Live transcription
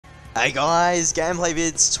Hey guys,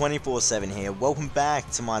 GPV247 here. Welcome back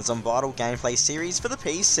to my Zombidle gameplay series for the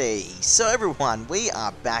PC. So everyone, we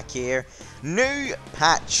are back here. New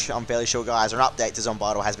patch, I'm fairly sure guys, or an update to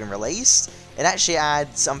Zombidle has been released. It actually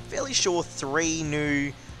adds, I'm fairly sure, 3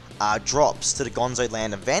 new drops to the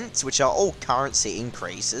GONZOLAND event, which are all currency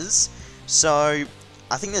increases. So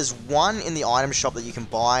I think there's 1 in the item shop that you can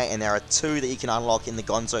buy, and there are 2 that you can unlock in the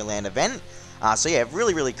GONZOLAND event. So yeah,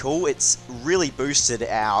 really cool. It's really boosted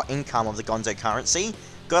our income of the Gonzo currency.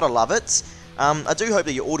 Gotta love it. I do hope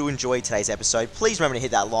that you all do enjoy today's episode. Please remember to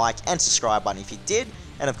hit that like and subscribe button if you did.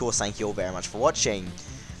 And of course, thank you all very much for watching.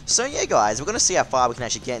 So yeah guys, we're going to see how far we can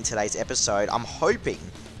actually get in today's episode. I'm hoping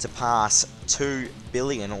to pass 2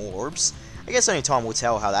 billion orbs. I guess only time will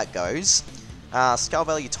tell how that goes. Scale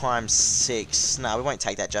value times 6. No, we won't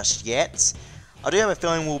take that just yet. I do have a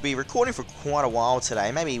feeling we'll be recording for quite a while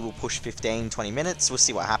today. Maybe we'll push 15-20 minutes. We'll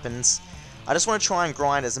see what happens. I just want to try and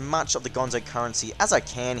grind as much of the Gonzo currency as I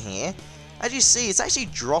can here. As you see, it's actually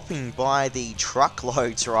dropping by the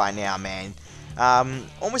truckloads right now, man.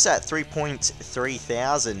 Almost at 3.3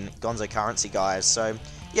 thousand Gonzo currency, guys. So,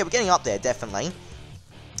 yeah, we're getting up there, definitely.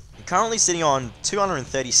 I'm currently sitting on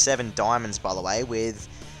 237 diamonds, by the way, with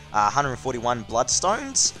 141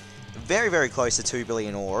 bloodstones. Very close to 2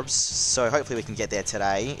 billion orbs, so hopefully we can get there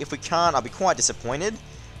today. If we can't, I'll be quite disappointed,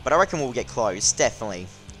 but I reckon we'll get close, definitely.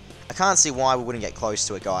 I can't see why we wouldn't get close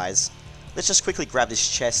to it, guys. Let's just quickly grab this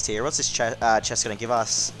chest here. What's this chest going to give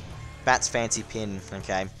us? Bat's fancy pin,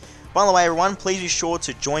 okay. By the way, everyone, please be sure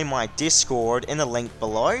to join my Discord in the link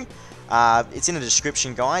below. It's in the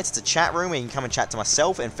description, guys. It's a chat room where you can come and chat to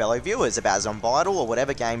myself and fellow viewers about Zombidle or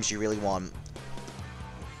whatever games you really want.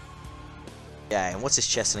 Yeah, and what's this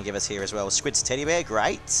chest going to give us here as well? Squid's teddy bear,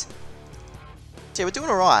 great. So yeah, we're doing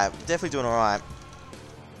alright. We're definitely doing alright.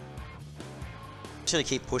 Should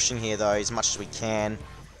keep pushing here though, as much as we can.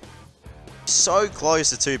 So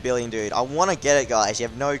close to 2 billion, dude. I want to get it, guys. You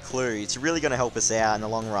have no clue. It's really going to help us out in the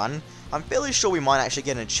long run. I'm fairly sure we might actually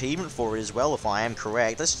get an achievement for it as well, if I am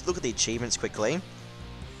correct. Let's look at the achievements quickly.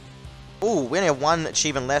 Oh, we only have 1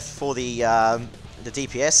 achievement left for the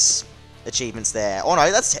DPS achievements there. Oh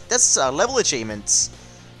no, that's level achievements.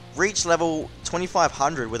 Reach level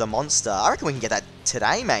 2500 with a monster. I reckon we can get that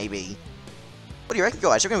today, maybe. What do you reckon,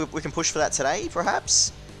 guys? You reckon we can push for that today,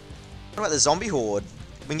 perhaps? What about the zombie horde?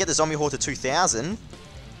 We can get the zombie horde to 2000.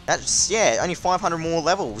 That's, yeah, only 500 more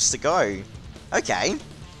levels to go. Okay.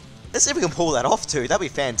 Let's see if we can pull that off, too. That'd be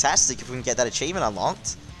fantastic if we can get that achievement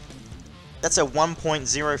unlocked. That's a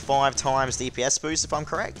 1.05 times DPS boost, if I'm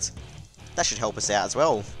correct. That should help us out as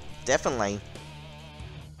well. Definitely.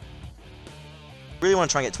 Really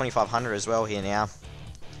want to try and get 2500 as well here now.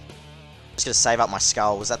 Just gonna save up my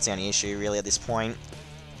skulls, that's the only issue really at this point.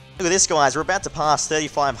 Look at this, guys, we're about to pass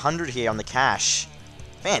 3500 here on the cash.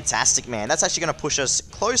 Fantastic, man. That's actually going to push us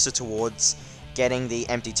closer towards getting the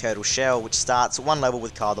empty turtle shell, which starts 1 level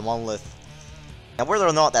with Carl the Monolith. Now whether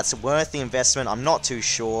or not that's worth the investment, I'm not too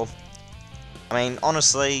sure. I mean,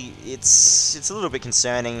 honestly, it's a little bit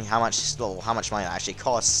concerning how much money it actually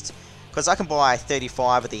costs. Because I can buy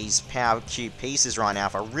 35 of these power cube pieces right now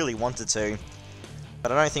if I really wanted to.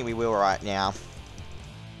 But I don't think we will right now.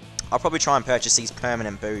 I'll probably try and purchase these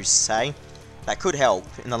permanent boosts, hey? That could help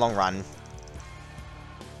in the long run.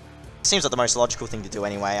 Seems like the most logical thing to do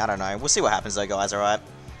anyway, I don't know. We'll see what happens though, guys, alright?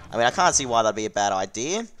 I mean, I can't see why that'd be a bad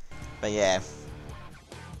idea. But yeah.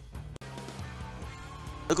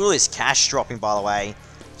 Look at all this cash dropping, by the way.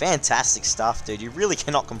 Fantastic stuff, dude. You really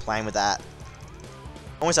cannot complain with that.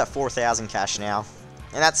 Almost at 4,000 cash now.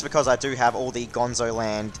 And that's because I do have all the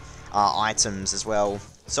GONZOLAND items as well.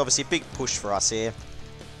 So obviously a big push for us here.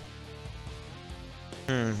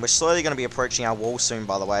 We're slowly going to be approaching our wall soon,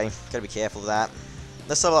 by the way. Gotta be careful of that.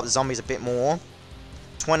 Let's level up the zombies a bit more.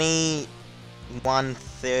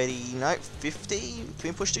 2130, no, 50? Can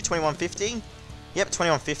we push to 2150? Yep,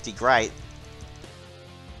 2150, great.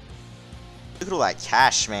 Look at all that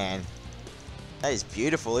cash, man. That is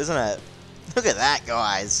beautiful, isn't it? Look at that,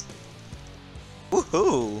 guys.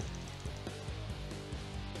 Woohoo!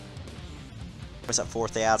 What's up,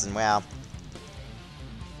 4,000? Wow.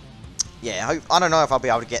 Yeah, I don't know if I'll be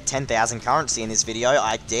able to get 10,000 currency in this video.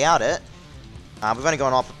 I doubt it. We've only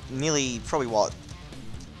gone up nearly, probably what,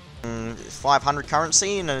 500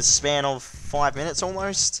 currency in a span of 5 minutes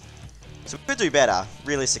almost. So we could do better,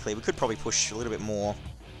 realistically. We could probably push a little bit more.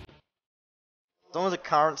 As long as the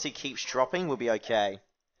currency keeps dropping, we'll be okay.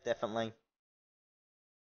 Definitely.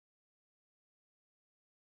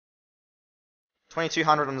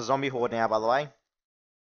 2200 on the zombie horde now, by the way.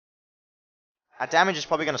 Our damage is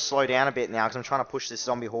probably going to slow down a bit now because I'm trying to push this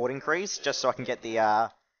zombie horde increase just so I can get the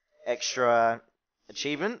extra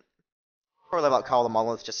achievement. Probably level up Coal the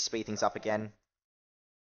Monolith just to speed things up again.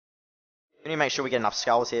 We need to make sure we get enough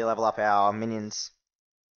skulls here to level up our minions.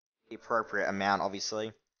 The appropriate amount,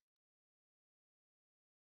 obviously.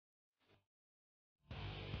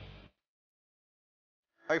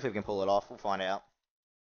 Hopefully we can pull it off, we'll find out.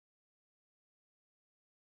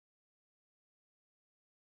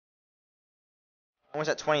 Almost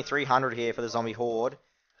at 2300 here for the zombie horde.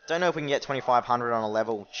 Don't know if we can get 2500 on a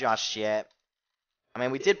level just yet. I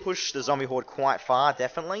mean, we did push the zombie horde quite far,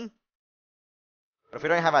 definitely. But if we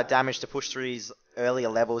don't have our damage to push through these earlier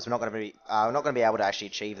levels, we're not going to be able to actually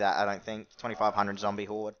achieve that. I don't think 2500 zombie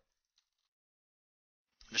horde.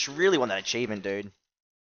 Just really want that achievement, dude.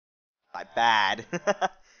 Like bad.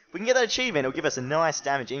 If we can get that achievement, it'll give us a nice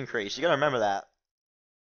damage increase. You got to remember that.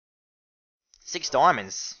 6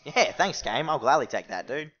 diamonds. Yeah, thanks, game. I'll gladly take that,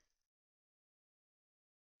 dude.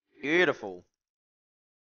 Beautiful.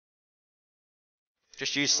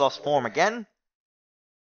 Just use Sloth's form again.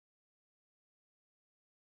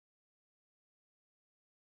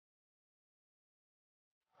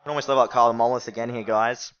 Can almost level up Coal the Monolith again here,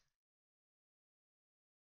 guys.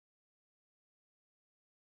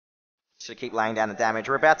 Just keep laying down the damage.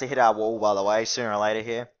 We're about to hit our wall, by the way, sooner or later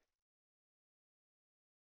here.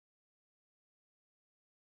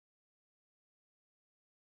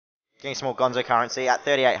 Getting some more Gonzo currency at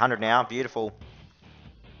 3800 now. Beautiful.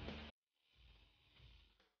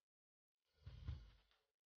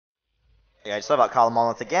 Yeah, just level up Coal the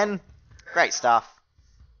Monolith again. Great stuff.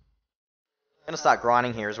 Gonna start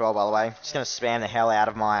grinding here as well, by the way. Just gonna spam the hell out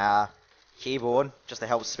of my keyboard just to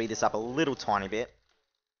help speed this up a little tiny bit.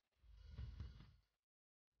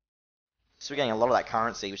 So we're getting a lot of that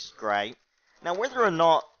currency, which is great. Now, whether or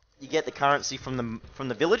not you get the currency from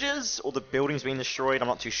the villages or the buildings being destroyed, I'm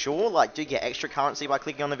not too sure. Like, do you get extra currency by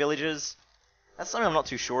clicking on the villages? That's something I'm not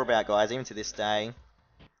too sure about, guys, even to this day.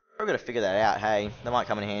 We're gonna figure that out. Hey, that might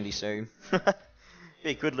come in handy soon.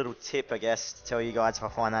 Be a good little tip, I guess, to tell you guys if I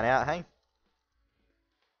find that out. Hey.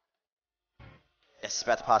 Yes,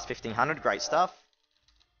 about to pass 1500. Great stuff.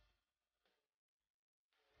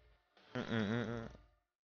 We're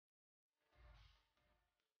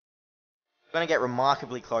going to get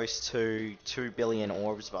remarkably close to 2 billion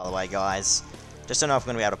orbs, by the way, guys. Just don't know if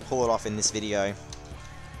we're going to be able to pull it off in this video.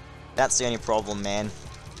 That's the only problem, man.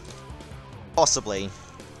 Possibly.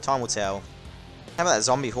 Time will tell. How about that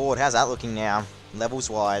zombie horde? How's that looking now,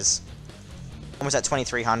 levels-wise? Almost at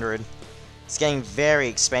 2300. It's getting very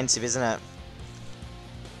expensive, isn't it?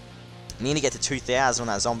 Need to get to 2000 on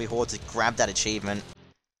that zombie horde to grab that achievement.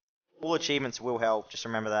 All achievements will help, just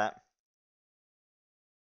remember that.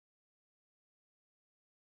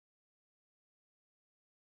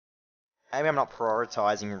 Maybe I'm not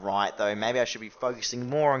prioritizing right, though. Maybe I should be focusing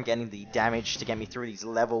more on getting the damage to get me through these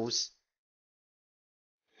levels.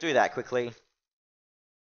 Do that quickly.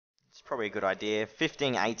 It's probably a good idea.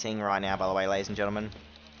 15-18 right now, by the way, ladies and gentlemen.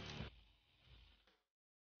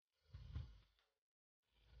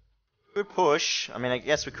 Good push. I mean, I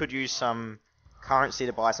guess we could use some currency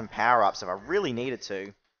to buy some power-ups if I really needed to.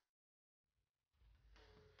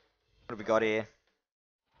 What have we got here?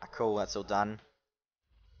 Ah, cool, that's all done.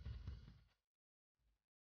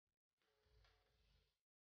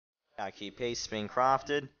 Our key piece being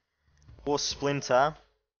crafted. Or splinter.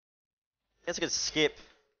 Guess I could skip.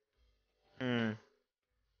 Sky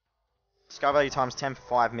value times 10 for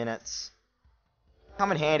 5 minutes.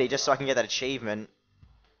 Come in handy just so I can get that achievement.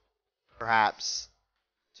 Perhaps.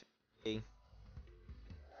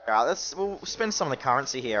 Alright, we'll spend some of the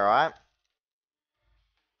currency here, alright?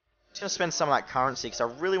 Just gonna spend some of that currency because I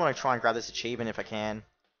really want to try and grab this achievement if I can.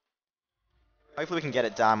 Hopefully we can get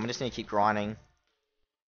it done. We just need to keep grinding.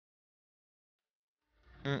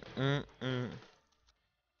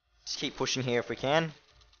 Just keep pushing here if we can.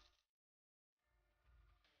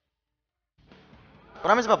 What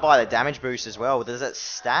happens if I buy the damage boost as well? Does it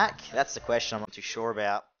stack? That's the question I'm not too sure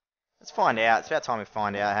about. Let's find out. It's about time we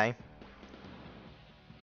find out, hey?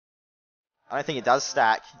 I don't think it does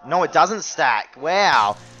stack. No, it doesn't stack.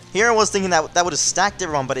 Wow. Here I was thinking that that would have stacked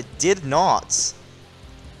everyone, but it did not.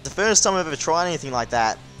 The first time I've ever tried anything like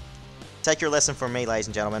that. Take your lesson from me, ladies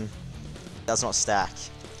and gentlemen. It does not stack.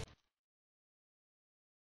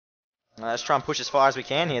 Let's try and push as far as we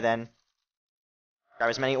can here then. Grab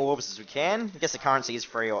as many orbs as we can. I guess the currency is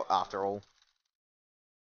free after all.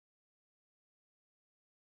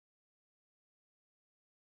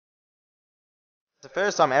 It's the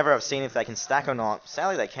first time ever I've seen if they can stack or not.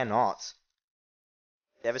 Sadly, they cannot.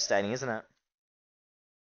 Devastating, isn't it?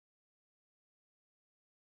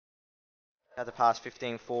 Had to pass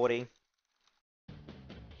 1540.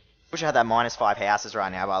 Wish I had that -5 houses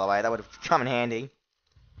right now, by the way. That would have come in handy.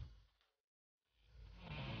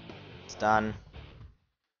 Done.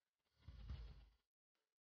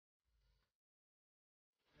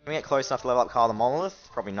 Can we get close enough to level up Carl the Monolith?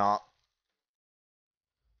 Probably not.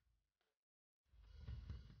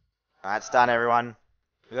 Alright, it's done, everyone.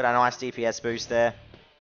 We got a nice DPS boost there.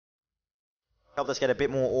 Helped us get a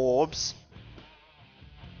bit more orbs.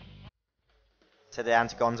 Let's head down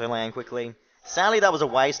to GONZOLAND quickly. Sadly, that was a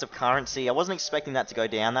waste of currency. I wasn't expecting that to go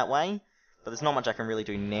down that way. But there's not much I can really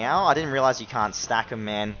do now. I didn't realize you can't stack them,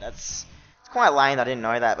 man. It's quite lame. I didn't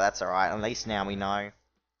know that, but that's alright. At least now we know.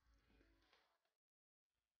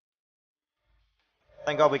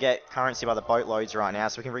 Thank God we get currency by the boatloads right now,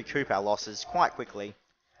 so we can recoup our losses quite quickly.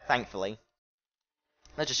 Thankfully.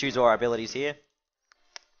 Let's just use all our abilities here.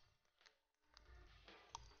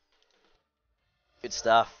 Good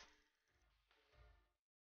stuff.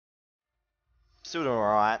 Still doing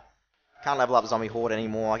alright. Can't level up Zombie Horde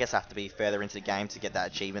anymore. I guess I have to be further into the game to get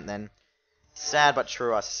that achievement then. Sad but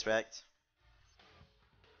true, I suspect.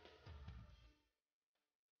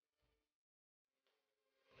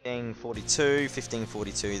 $15.42,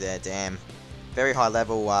 $15.42 there, damn. Very high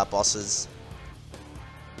level bosses.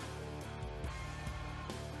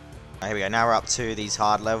 Here we go, now we're up to these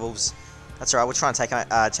hard levels. That's alright, we'll try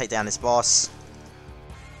and take down this boss.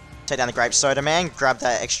 Take down the Grape Soda Man, grab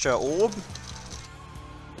that extra orb.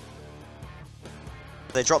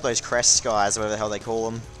 They drop those crests, guys, whatever the hell they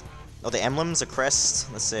call them. Or the emblems, a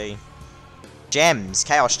crest, let's see. Gems,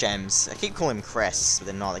 Chaos Gems. I keep calling them crests, but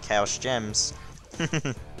they're not, the Chaos Gems.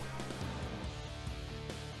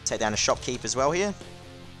 Take down a shopkeep as well here.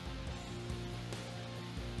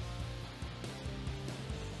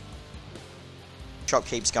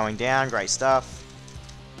 Shopkeep's going down, great stuff.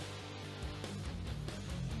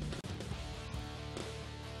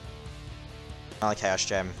 Another Chaos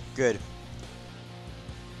Gem, good.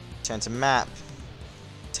 Turn to map.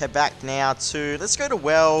 Let's head back now to, let's go to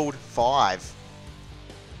World 5.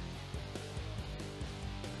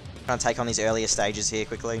 Trying to take on these earlier stages here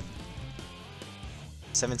quickly.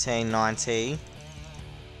 1790.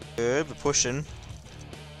 Good, we're pushing.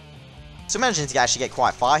 So imagine to actually get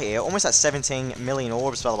quite far here. Almost at 17 million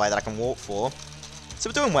orbs, by the way, that I can walk for. So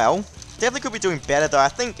we're doing well. Definitely could be doing better, though. I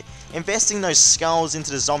think investing those skulls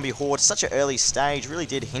into the zombie horde at such an early stage really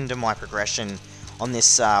did hinder my progression on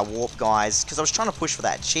this warp, guys. Because I was trying to push for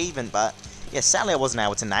that achievement, but yeah, sadly I wasn't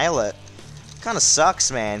able to nail it. Kind of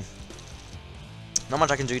sucks, man. Not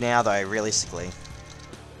much I can do now, though, realistically.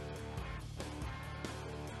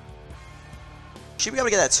 Should be able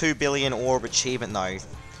to get that 2 billion orb achievement, though.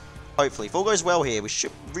 Hopefully. If all goes well here, we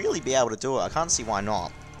should really be able to do it. I can't see why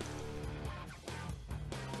not.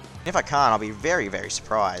 And if I can't, I'll be very, very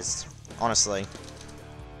surprised. Honestly.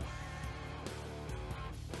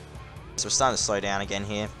 So we're starting to slow down again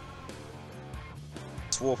here.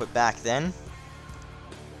 Let's warp it back then.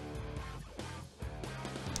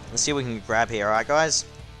 Let's see what we can grab here, alright guys?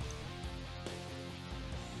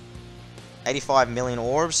 85 million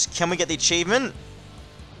orbs. Can we get the achievement?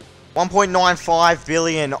 1.95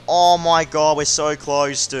 billion. Oh my god, we're so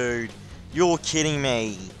close, dude. You're kidding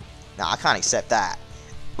me. Nah, I can't accept that.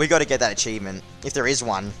 We got to get that achievement, if there is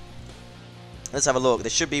one. Let's have a look. There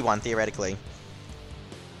should be one, theoretically.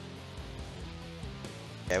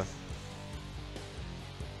 Okay.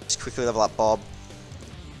 Just quickly level up Bob.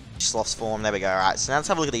 Sloth's form. There we go. Alright, so now let's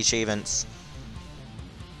have a look at the achievements.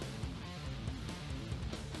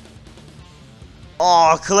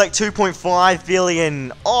 Oh, collect 2.5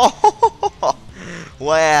 billion. Oh,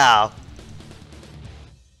 wow.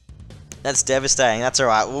 That's devastating. That's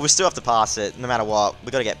alright. Well, we still have to pass it, no matter what.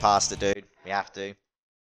 We've got to get past it, dude. We have to.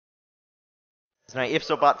 There's no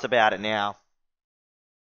ifs or buts about it now.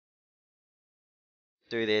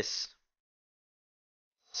 Do this.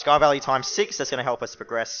 Sky Valley times 6. That's going to help us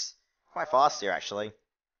progress quite fast here, actually.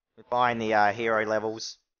 With buying the hero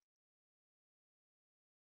levels.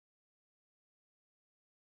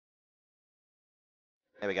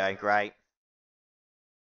 There we go, great.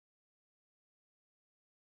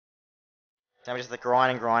 Now we just have to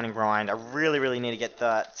grind and grind and grind. I really, really need to get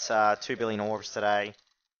that 2 billion orbs today.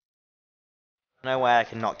 No way I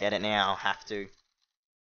can not get it now. Have to.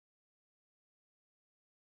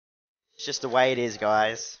 It's just the way it is,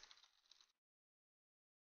 guys.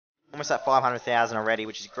 Almost at 500,000 already,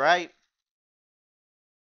 which is great.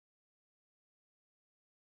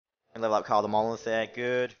 And level up Carl the Monolith there,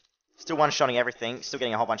 good. Still one-shotting everything, still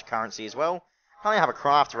getting a whole bunch of currency as well. Can't even have a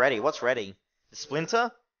craft ready. What's ready? The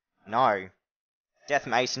Splinter? No. Death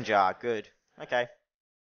Mason Jar, good. Okay.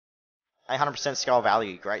 800% skull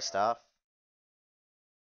value, great stuff.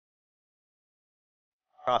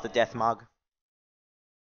 Craft the Death Mug.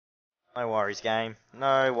 No worries, game.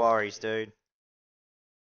 No worries, dude.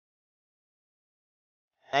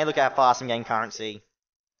 Hey, look how fast I'm getting currency.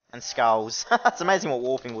 And skulls. It's amazing what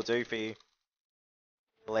warping will do for you.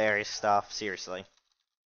 Hilarious stuff, seriously.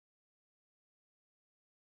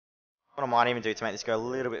 What I might even do to make this go a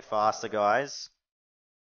little bit faster, guys.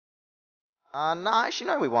 No, actually,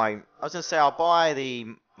 no, we won't. I was going to say I'll buy the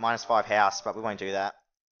 -5 house, but we won't do that.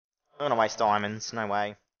 I'm going to waste diamonds, no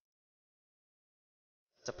way.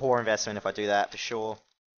 It's a poor investment if I do that, for sure.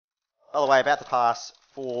 By the way, about to pass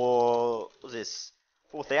for, what was this,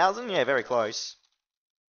 4,000? Yeah, very close.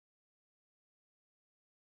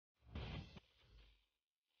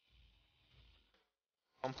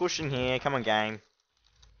 I'm pushing here, come on game.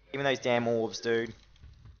 Even those damn orbs, dude.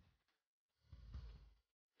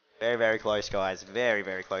 Very, very close, guys. Very,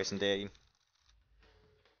 very close indeed.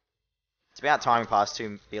 It's about time we pass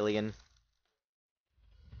 2 billion.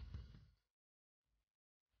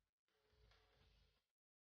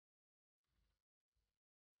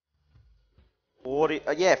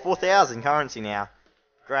 Yeah, 4,000 currency now.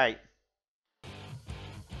 Great. I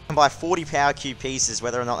can buy 40 power cube pieces,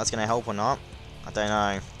 whether or not that's going to help or not. I don't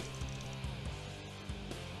know.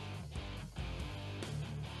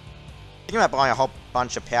 Thinking about buying a whole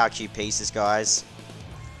bunch of power cube pieces, guys.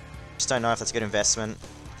 Just don't know if that's a good investment.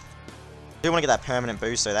 I do want to get that permanent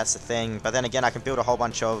boost, so that's the thing. But then again, I can build a whole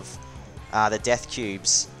bunch of the death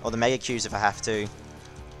cubes, or the mega cubes if I have to.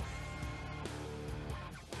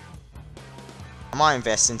 I might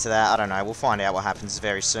invest into that, I don't know, we'll find out what happens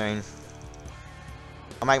very soon.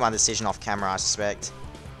 I'll make my decision off camera, I suspect.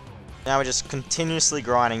 Now we're just continuously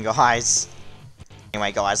grinding, guys.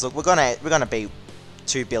 Anyway, guys, look, we're gonna beat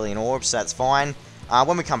 2 billion orbs, so that's fine.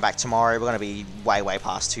 When we come back tomorrow, we're gonna be way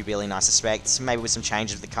past 2 billion, I suspect. Maybe with some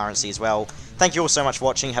changes of the currency as well. Thank you all so much for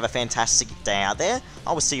watching. Have a fantastic day out there.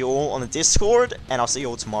 I will see you all on the Discord, and I'll see you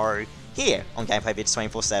all tomorrow here on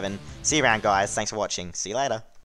GPV247. See you around, guys. Thanks for watching. See you later.